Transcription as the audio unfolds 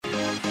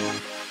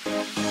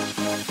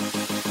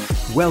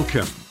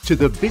Welcome to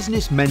the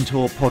Business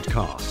Mentor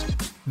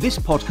Podcast. This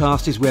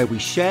podcast is where we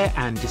share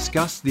and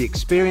discuss the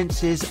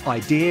experiences,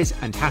 ideas,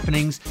 and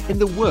happenings in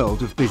the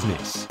world of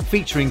business,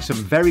 featuring some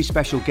very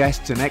special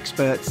guests and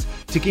experts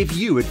to give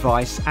you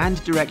advice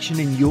and direction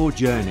in your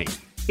journey.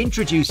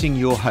 Introducing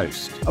your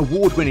host,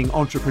 award-winning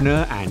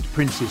entrepreneur and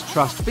Prince's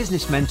Trust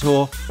business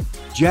mentor,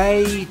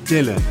 Jay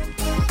Dillon.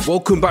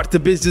 Welcome back to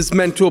Business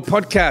Mentor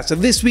Podcast.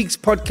 And this week's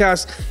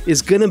podcast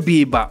is going to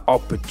be about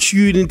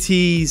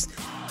opportunities,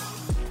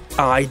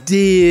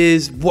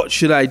 ideas, what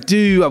should I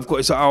do? I've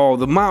got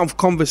the amount of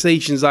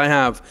conversations I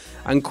have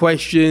and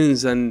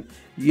questions and,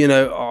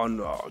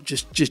 on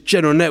just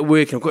general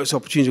networking. I've got this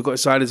opportunity, I've got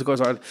this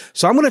idea,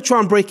 So I'm going to try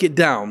and break it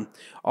down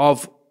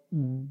of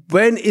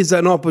when is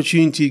an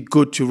opportunity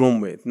good to run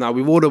with? Now,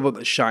 we've all about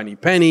the shiny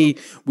penny.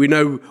 We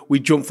know we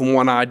jump from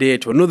one idea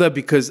to another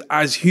because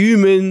as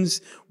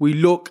humans, we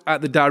look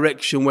at the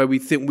direction where we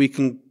think we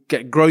can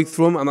get growth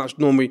from, and that's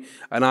normally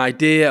an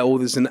idea, or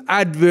there's an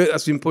advert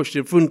that's been pushed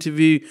in front of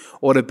you,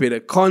 or a bit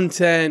of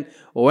content,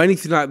 or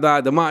anything like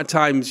that. The amount of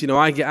times,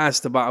 I get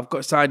asked about, I've got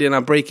this idea and I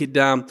break it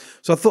down.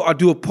 So I thought I'd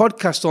do a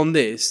podcast on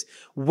this.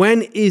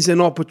 When is an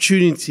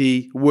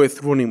opportunity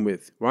worth running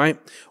with, right?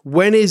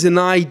 When is an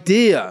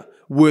idea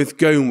worth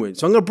going with?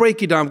 So I'm going to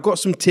break it down. I've got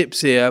some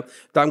tips here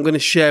that I'm going to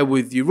share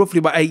with you, roughly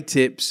about 8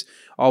 tips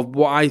of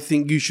what I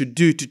think you should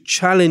do to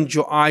challenge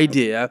your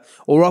idea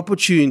or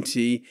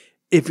opportunity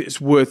if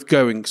it's worth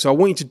going. So I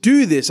want you to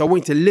do this. I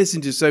want you to listen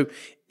to it. So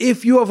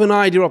if you have an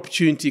idea or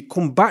opportunity,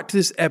 come back to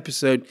this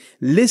episode,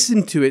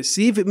 listen to it,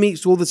 see if it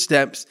meets all the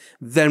steps,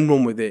 then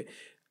run with it.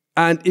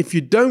 And if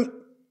you don't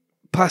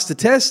pass the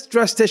test,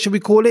 stress test, shall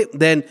we call it,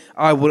 then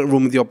I wouldn't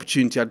run with the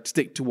opportunity. I'd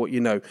stick to what you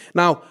know.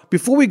 Now,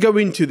 before we go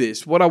into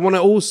this, what I want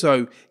to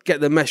also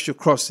get the message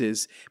across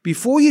is,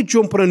 before you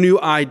jump on a new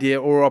idea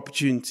or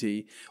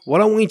opportunity, what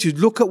I want you to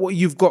look at what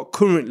you've got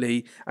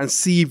currently and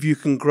see if you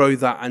can grow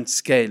that and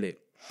scale it.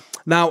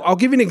 Now, I'll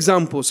give you an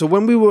example. So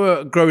when we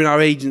were growing our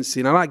agency,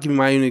 and I like giving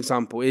my own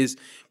example, is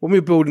when we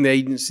were building the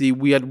agency,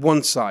 we had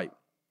one site.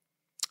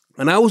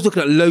 And I was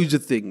looking at loads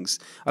of things.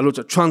 I looked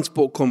at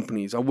transport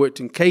companies. I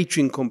worked in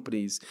catering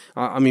companies.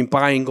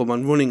 Buying them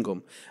and running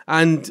them.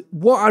 And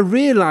what I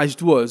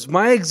realized was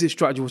my exit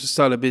strategy was to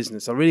sell a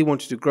business. I really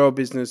wanted to grow a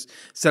business,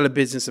 sell a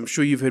business. I'm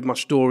sure you've heard my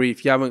story.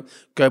 If you haven't,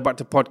 go back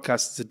to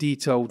podcasts. It's a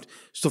detailed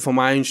stuff on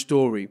my own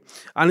story.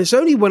 And it's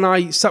only when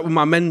I sat with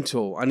my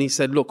mentor and he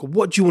said, look,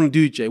 what do you want to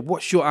do, Jay?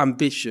 What's your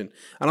ambition?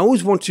 And I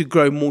always wanted to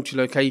grow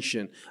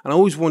multi-location. And I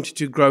always wanted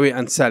to grow it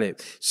and sell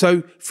it.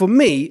 So for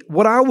me,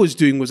 what I was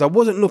doing was I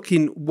wasn't looking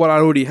what I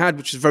already had,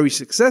 which is very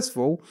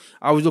successful.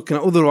 I was looking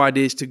at other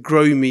ideas to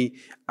grow me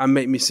and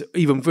make me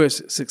even more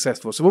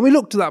successful. So when we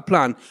looked at that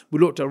plan, we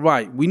looked at,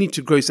 right, we need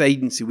to grow this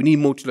agency. We need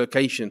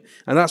multi-location.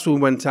 And that's when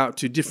we went out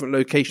to different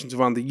locations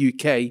around the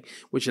UK,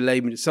 which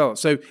allowed me to sell.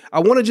 So I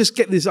want to just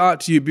get this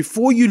out to you.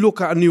 Before you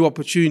look at a new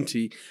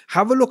opportunity,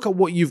 have a look at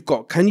what you've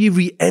got. Can you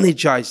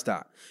re-energize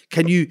that?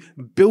 Can you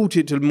build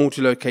it to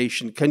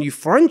multi-location? Can you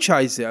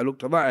franchise it? I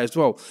looked at that as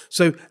well.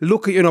 So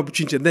look at your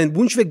opportunity. And then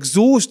once you've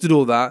exhausted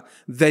all that,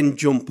 then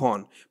jump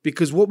on.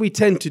 Because what we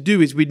tend to do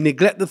is we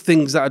neglect the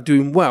things that are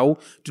doing well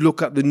to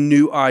look at the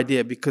new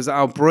idea, because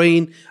our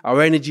brain,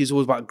 our energy is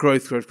always about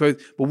growth. But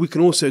we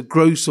can also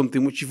grow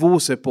something which you've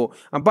also put.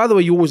 And by the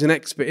way, you're always an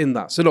expert in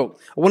that. So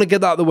look, I want to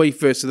get that out of the way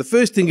first. So the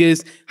first thing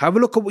is, have a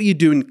look at what you're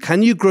doing.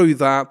 Can you grow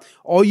that?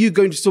 Or are you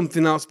going to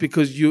something else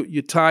because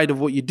you're tired of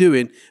what you're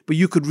doing? But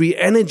you could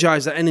re-energize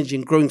that energy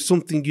and growing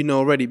something you know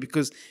already,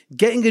 because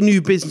getting a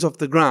new business off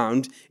the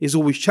ground is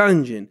always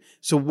challenging.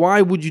 So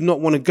why would you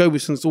not want to go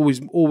with something that's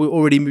always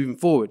already moving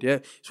forward? Yeah,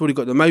 it's already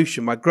got the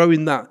motion. By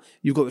growing that,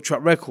 you've got the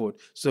track record.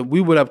 So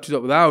we would have to do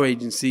that with our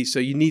agency. So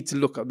you need to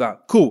look at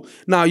that. Cool.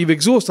 Now you've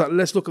exhausted that.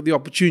 Let's look at the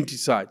opportunity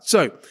side.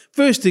 So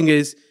first thing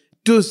is,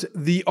 does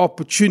the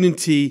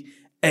opportunity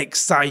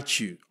excite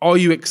you? Are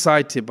you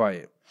excited by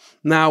it?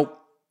 Now,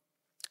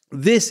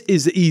 this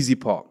is the easy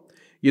part.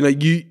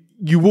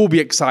 You will be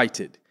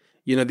excited.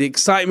 The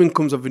excitement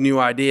comes of a new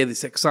idea,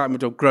 this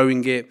excitement of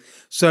growing it.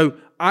 So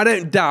I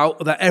don't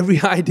doubt that every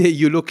idea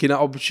you're looking at,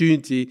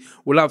 opportunity,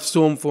 will have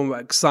some form of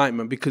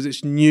excitement because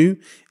it's new,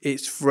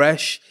 it's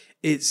fresh,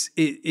 it's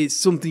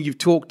something you've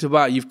talked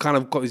about, you've kind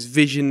of got this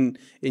vision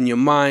in your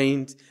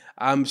mind.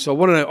 So I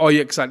want to know, are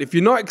you excited? If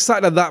you're not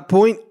excited at that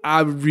point,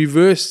 I would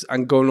reverse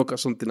and go and look at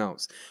something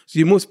else. So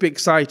you must be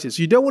excited.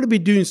 So you don't want to be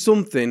doing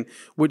something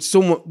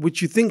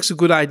which you think is a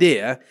good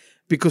idea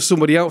because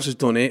somebody else has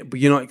done it, but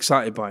you're not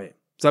excited by it.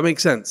 Does that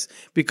make sense?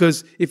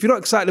 Because if you're not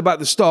excited about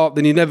the start,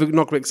 then you're never not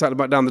going to be excited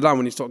about down the line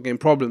when you start getting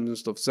problems and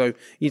stuff. So you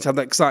need to have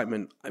that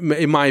excitement,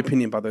 in my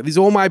opinion, by the way. These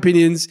are all my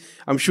opinions.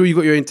 I'm sure you've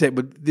got your own take,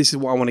 but this is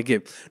what I want to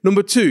give.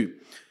 Number 2,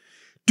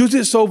 does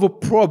it solve a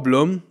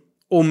problem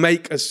or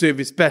make a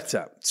service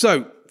better?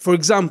 So, for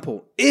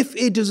example, if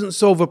it doesn't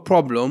solve a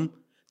problem,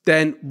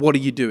 then what are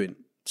you doing?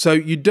 So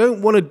you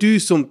don't want to do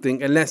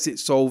something unless it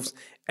solves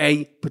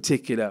a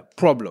particular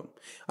problem.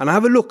 And I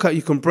have a look at,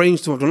 you can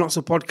brainstorm, I've done lots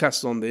of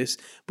podcasts on this,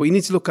 but you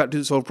need to look at,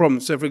 does it solve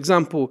problems? So for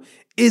example,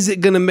 is it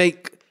going to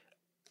make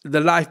the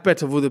life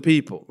better of other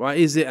people, right?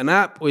 Is it an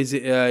app, or is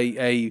it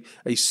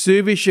a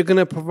service you're going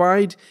to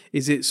provide?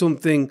 Is it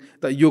something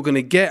that you're going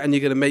to get and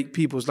you're going to make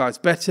people's lives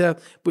better?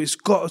 But it's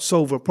got to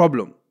solve a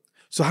problem.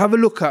 So have a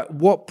look at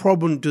what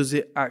problem does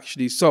it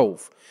actually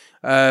solve.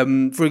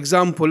 For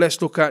example,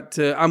 let's look at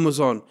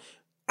Amazon.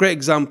 Great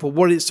example.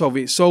 What did it solve?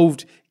 It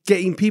solved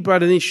getting people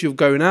had an issue of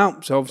going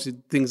out. So obviously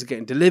things are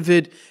getting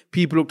delivered.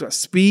 People looked at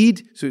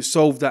speed. So it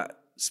solved that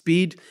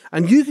speed.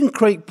 And you can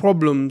create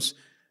problems.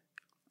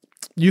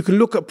 You can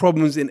look at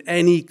problems in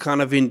any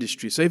kind of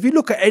industry. So if you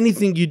look at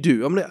anything you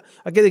do,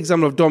 I get the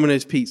example of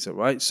Domino's Pizza,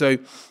 right? So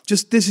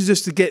this is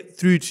just to get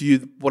through to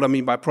you what I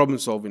mean by problem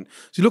solving.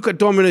 So you look at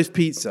Domino's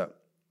Pizza.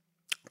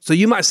 So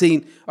you might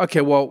say,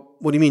 okay, well,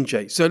 what do you mean,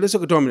 Jay? So let's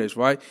look at Domino's,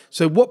 right?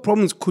 So what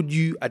problems could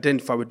you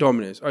identify with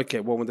Domino's?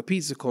 Okay, well, when the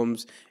pizza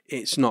comes,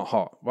 it's not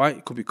hot, right?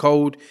 It could be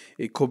cold.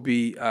 It could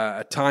be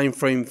a time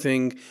frame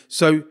thing.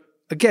 So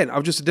again,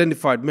 I've just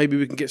identified maybe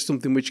we can get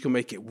something which can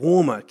make it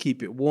warmer,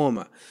 keep it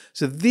warmer.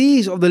 So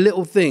these are the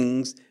little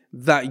things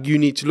that you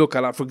need to look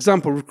at. Like, for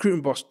example,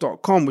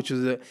 recruitmentboss.com, which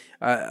is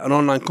an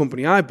online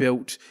company I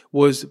built,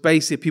 was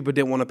basically people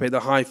didn't want to pay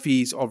the high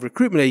fees of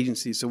recruitment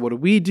agencies. So what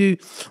do?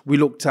 We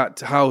looked at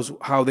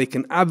how they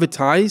can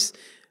advertise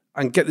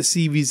and get the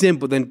CVs in,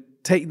 but then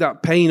take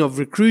that pain of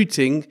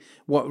recruiting,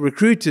 what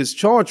recruiters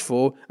charge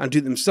for, and do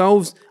it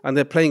themselves, and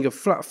they're paying a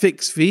flat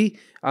fixed fee,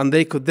 and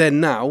they could then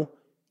now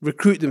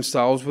recruit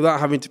themselves without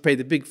having to pay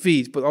the big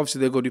fees, but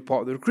obviously they'll go do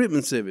part of the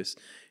recruitment service,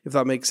 if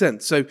that makes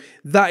sense. So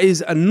that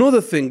is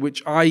another thing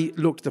which I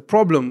looked at the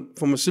problem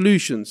from a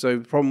solution. So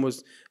the problem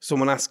was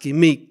someone asking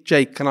me,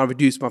 Jay, can I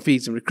reduce my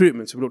fees in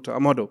recruitment? So we looked at a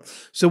model.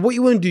 So what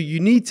you want to do, you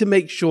need to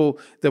make sure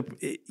that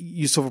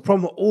you solve a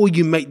problem or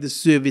you make the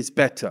service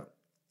better.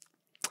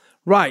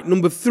 Right,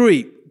 number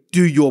 3,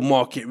 do your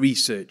market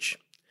research.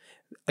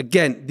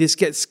 Again, this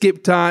gets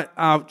skipped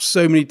out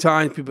so many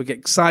times. People get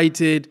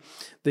excited.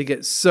 They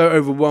get so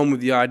overwhelmed with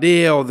the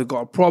idea or they've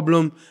got a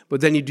problem, but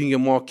then you're doing your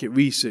market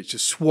research, the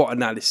SWOT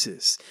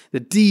analysis,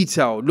 the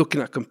detail, looking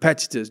at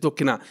competitors,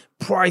 looking at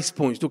price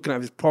points, looking at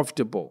if it's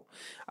profitable.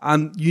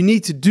 And you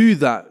need to do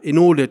that in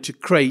order to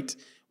create,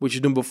 which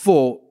is number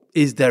 4,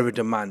 is there a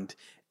demand?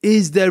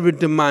 Is there a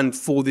demand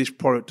for this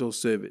product or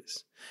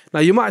service?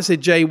 Now, you might say,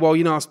 Jay, well,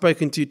 I've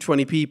spoken to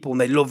 20 people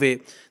and they love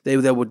it. They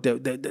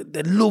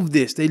love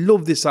this. They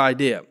love this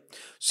idea.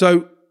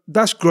 So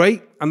that's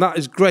great, and that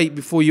is great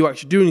before you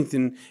actually do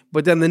anything.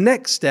 But then the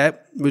next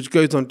step, which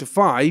goes on to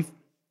 5,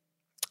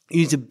 you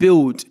need to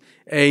build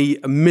a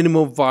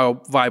minimum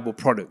viable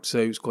product. So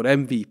it's called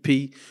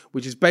MVP,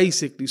 which is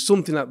basically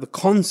something like the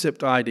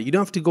concept idea. You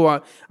don't have to go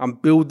out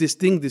and build this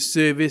thing, this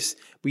service,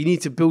 but you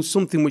need to build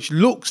something which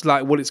looks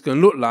like what it's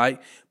going to look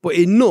like, but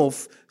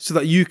enough so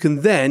that you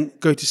can then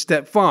go to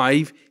step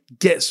 5,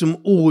 get some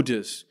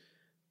orders.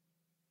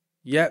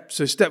 Yep.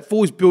 So step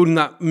 4 is building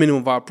that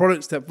minimum viable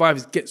product. Step 5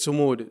 is get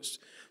some orders.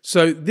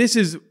 So this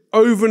is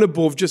over and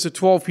above just the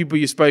 12 people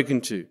you've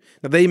spoken to.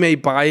 Now, they may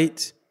buy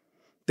it,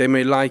 they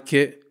may like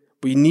it,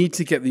 but you need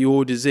to get the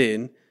orders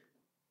in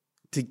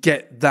to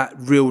get that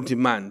real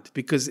demand.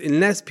 Because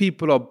unless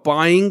people are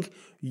buying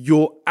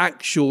your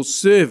actual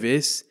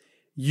service,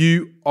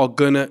 you are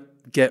going to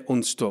get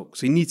unstuck.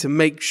 So you need to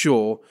make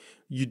sure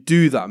you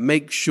do that.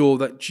 Make sure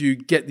that you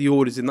get the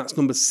orders in. That's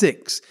number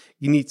 6.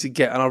 You need to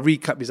get, and I'll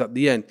recap this at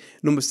the end.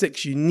 Number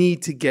 6, you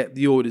need to get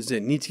the orders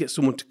in. You need to get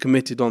someone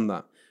committed on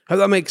that. Hope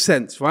that makes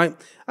sense, right?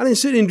 And in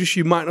certain industries,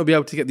 you might not be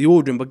able to get the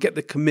order in, but get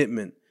the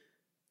commitment.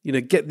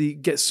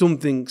 Get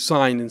something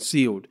signed and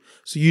sealed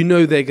so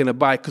they're going to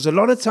buy. Because a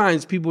lot of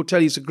times people tell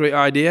you it's a great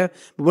idea,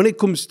 but when it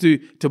comes to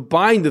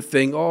buying the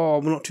thing,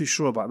 I'm not too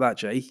sure about that,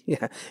 Jay.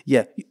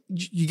 Yeah.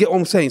 You get what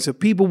I'm saying? So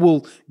people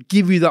will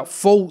give you that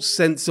false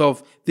sense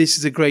of this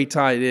is a great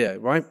idea,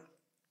 right?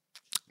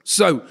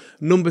 So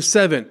number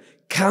 7,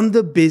 can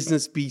the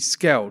business be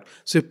scaled?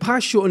 So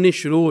past your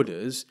initial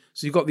orders,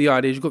 so you've got the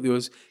ideas, you've got the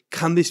orders,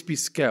 can this be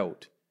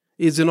scaled?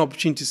 Is there an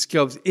opportunity to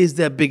scale? Is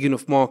there a big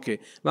enough market?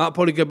 Now, I'll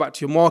probably go back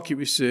to your market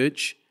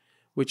research,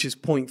 which is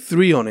point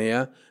 3 on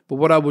here. But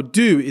what I would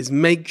do is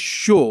make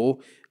sure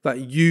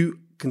that you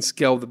can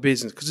scale the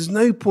business. Because there's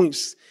no point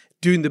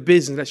doing the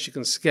business unless you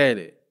can scale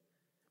it.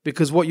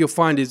 Because what you'll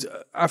find is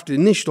after the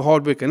initial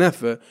hard work and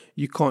effort,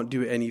 you can't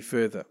do it any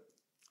further.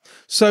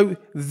 So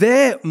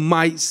there are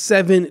my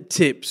 7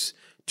 tips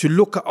to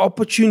look at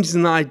opportunities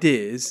and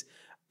ideas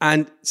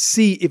and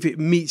see if it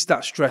meets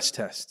that stress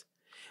test.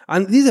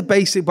 And these are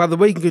basic, by the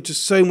way, you can go to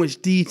so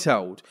much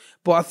detailed.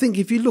 But I think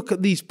if you look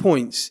at these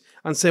points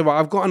and say, well,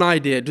 I've got an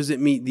idea, does it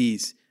meet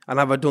these? And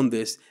have I done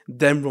this?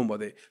 Then run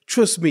with it.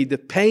 Trust me, the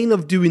pain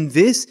of doing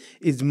this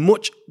is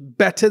much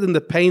better than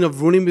the pain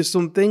of running with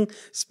something,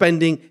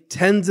 spending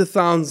tens of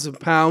thousands of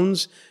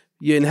pounds,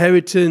 your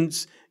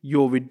inheritance,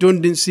 your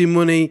redundancy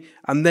money,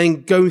 and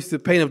then going through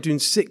the pain of doing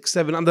 6,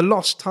 7, and the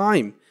lost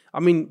time. I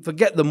mean,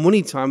 forget the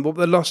money time, but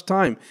the lost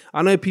time.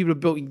 I know people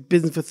have built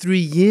business for 3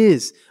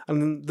 years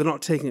and they're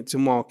not taking it to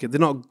market. They're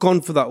not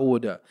gone for that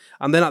order.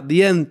 And then at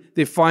the end,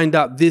 they find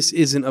out this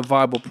isn't a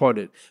viable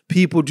product.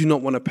 People do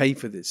not want to pay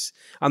for this.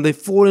 And they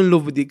fall in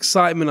love with the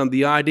excitement and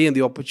the idea and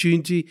the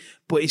opportunity,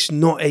 but it's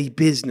not a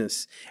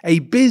business. A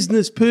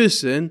business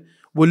person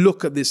will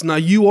look at this. Now,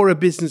 you are a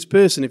business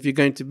person if you're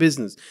going to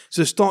business.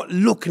 So start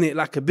looking at it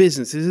like a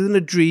business. This isn't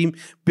a dream.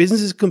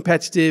 Business is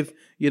competitive.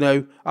 You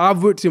know,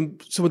 I've worked in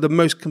some of the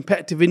most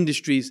competitive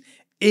industries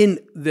in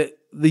the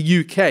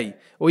UK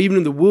or even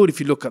in the world,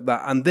 if you look at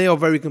that, and they are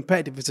very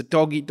competitive. It's a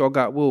dog eat, dog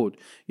out world.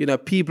 You know,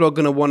 people are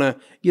going to want to,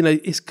 you know,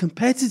 it's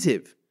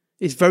competitive.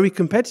 It's very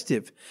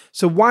competitive.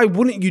 So why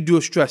wouldn't you do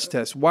a stress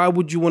test? Why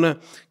would you want to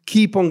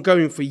keep on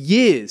going for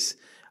years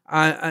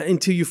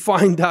until you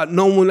find out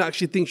no one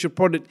actually thinks your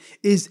product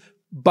is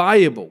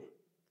buyable?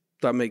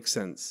 That makes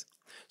sense.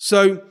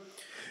 So,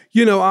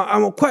 you know,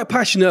 I'm quite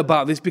passionate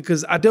about this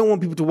because I don't want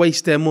people to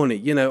waste their money.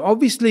 You know,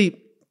 obviously,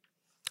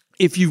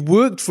 if you've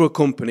worked for a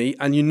company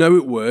and you know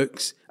it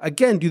works,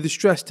 again, do the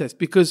stress test.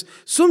 Because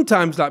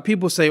sometimes, like,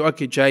 people say,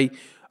 okay, Jay,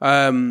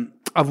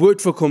 I've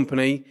worked for a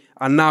company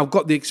and now I've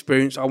got the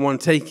experience. I want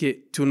to take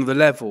it to another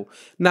level.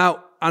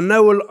 Now, I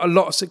know a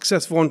lot of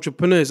successful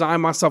entrepreneurs. I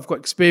myself got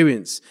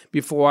experience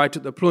before I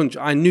took the plunge.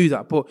 I knew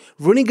that. But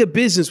running a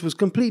business was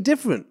completely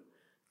different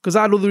because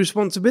I had all the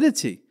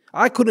responsibility.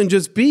 I couldn't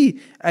just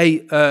be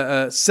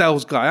a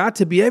sales guy. I had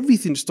to be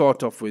everything to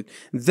start off with,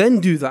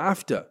 then do that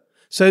after.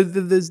 So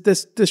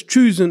there's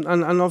truths and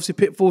obviously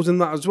pitfalls in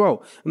that as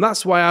well. And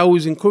that's why I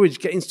always encourage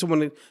getting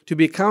someone to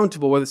be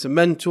accountable, whether it's a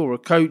mentor or a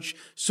coach,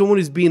 someone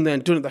who's been there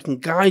and done it that can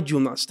guide you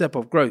on that step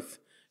of growth.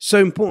 So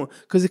important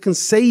because it can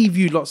save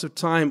you lots of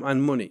time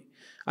and money.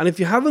 And if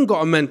you haven't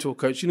got a mentor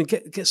coach, you know,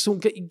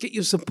 get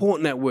your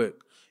support network.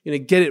 You know,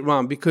 get it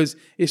right, because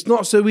it's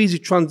not so easy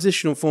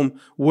transitional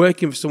from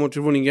working for someone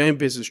to running your own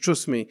business.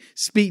 Trust me,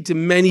 speak to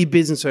many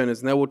business owners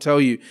and they will tell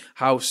you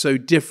how so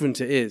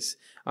different it is.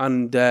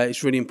 And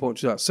it's really important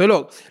to us. So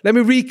look, let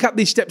me recap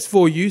these steps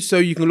for you so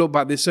you can look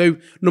back at this. So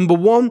number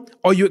 1,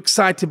 are you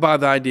excited by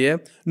the idea?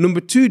 Number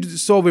 2, does it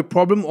solve a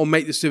problem or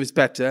make the service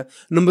better?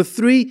 Number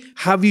 3,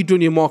 have you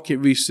done your market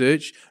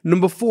research?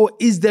 Number 4,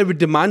 is there a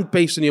demand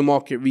based on your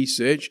market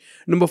research?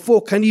 Number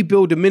 4, can you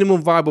build a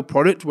minimum viable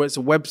product, where it's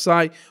a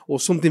website or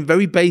something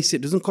very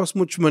basic, doesn't cost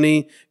much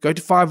money? Go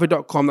to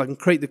Fiverr.com, that can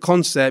create the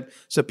concept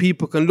so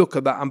people can look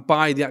at that and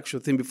buy the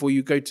actual thing before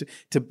you go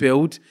to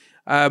build.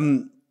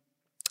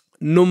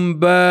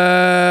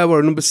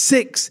 Number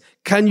 6,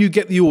 can you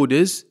get the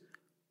orders?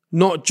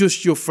 Not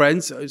just your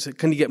friends. So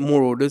can you get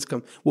more orders?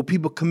 Will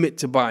people commit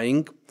to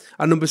buying?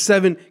 And number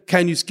 7,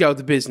 can you scale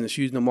the business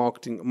using the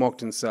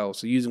marketing sales?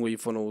 So using all your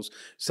funnels,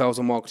 sales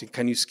and marketing,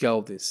 can you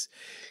scale this?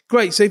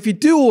 Great. So if you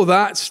do all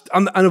that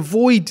and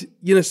avoid,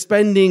 you know,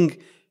 spending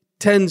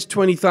 10s,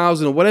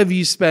 20,000 or whatever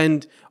you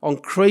spend on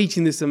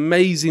creating this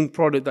amazing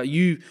product that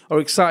you are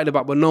excited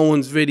about, but no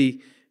one's really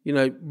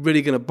going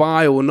to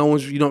buy, or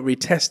you're not really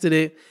tested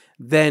it,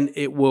 then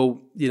it will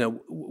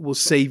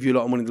save you a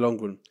lot of money in the long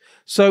run.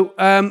 So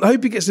I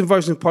hope you get some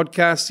advice on the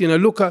podcast. You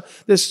know,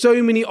 there's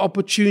so many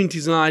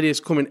opportunities and ideas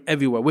coming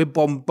everywhere. We're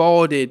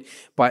bombarded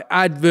by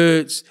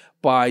adverts,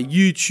 by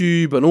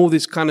YouTube and all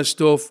this kind of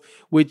stuff,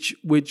 which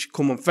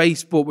come on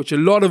Facebook, which a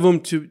lot of them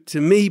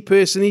to me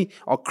personally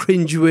are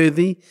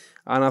cringeworthy.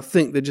 And I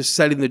think they're just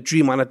selling the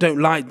dream. And I don't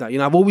like that. You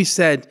know, I've always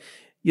said,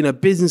 you know,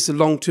 business is a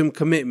long-term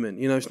commitment.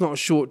 You know, it's not a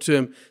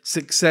short-term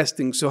success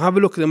thing. So have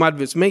a look at them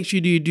adverts. Make sure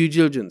you do your due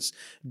diligence.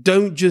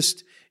 Don't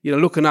just, you know,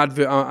 look at an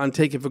advert and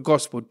take it for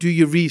gospel. Do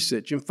your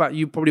research. In fact,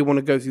 you probably want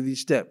to go through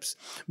these steps,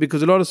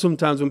 because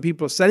sometimes when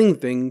people are selling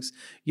things,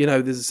 you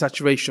know, there's a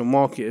saturation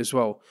market as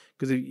well,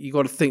 because you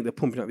got to think they're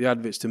pumping out the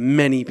adverts to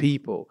many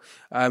people.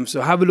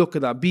 So have a look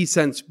at that. Be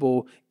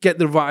sensible. Get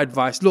the right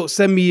advice. Look,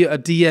 send me a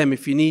DM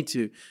if you need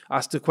to.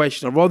 Ask the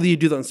question. I'd rather you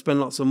do that and spend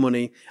lots of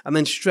money, and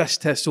then stress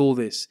test all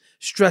this.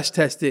 Stress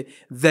test it,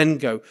 then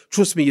go.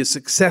 Trust me, your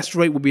success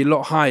rate will be a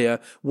lot higher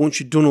once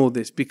you've done all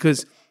this,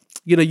 because,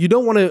 you know, you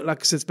don't want to,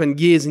 like I said,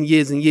 spend years and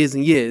years and years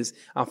and years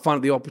and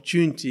find the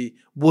opportunity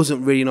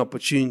wasn't really an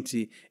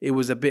opportunity. It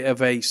was a bit of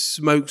a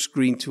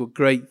smokescreen to a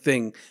great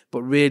thing.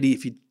 But really,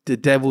 the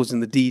devil's in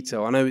the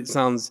detail. I know it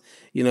sounds,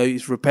 you know,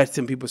 it's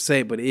repetitive, people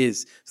say it, but it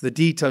is. So the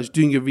details,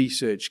 doing your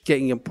research,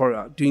 getting your product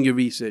out, doing your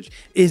research.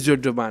 Is there a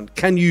demand?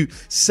 Can you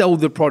sell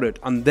the product?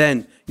 And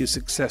then your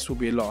success will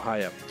be a lot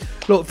higher.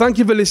 Look, thank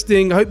you for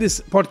listening. I hope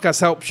this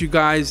podcast helps you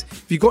guys.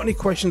 If you've got any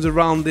questions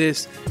around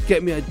this,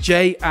 get me at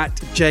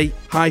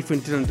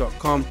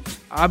j@j-dillon.com.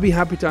 I'll be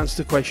happy to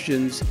answer the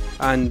questions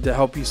and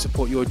help you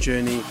support your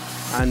journey.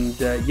 And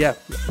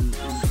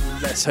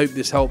let's hope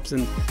this helps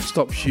and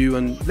stops you.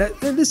 And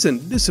listen,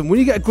 when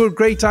you get a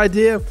great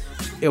idea,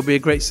 it'll be a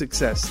great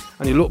success.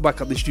 And you look back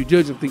at this due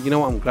diligence and think, you know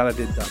what, I'm glad I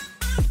did that.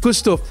 Good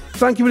stuff.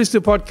 Thank you for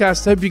listening to the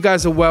podcast. Hope you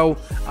guys are well,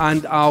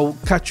 and I'll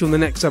catch you on the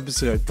next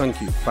episode.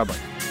 Thank you.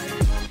 Bye-bye.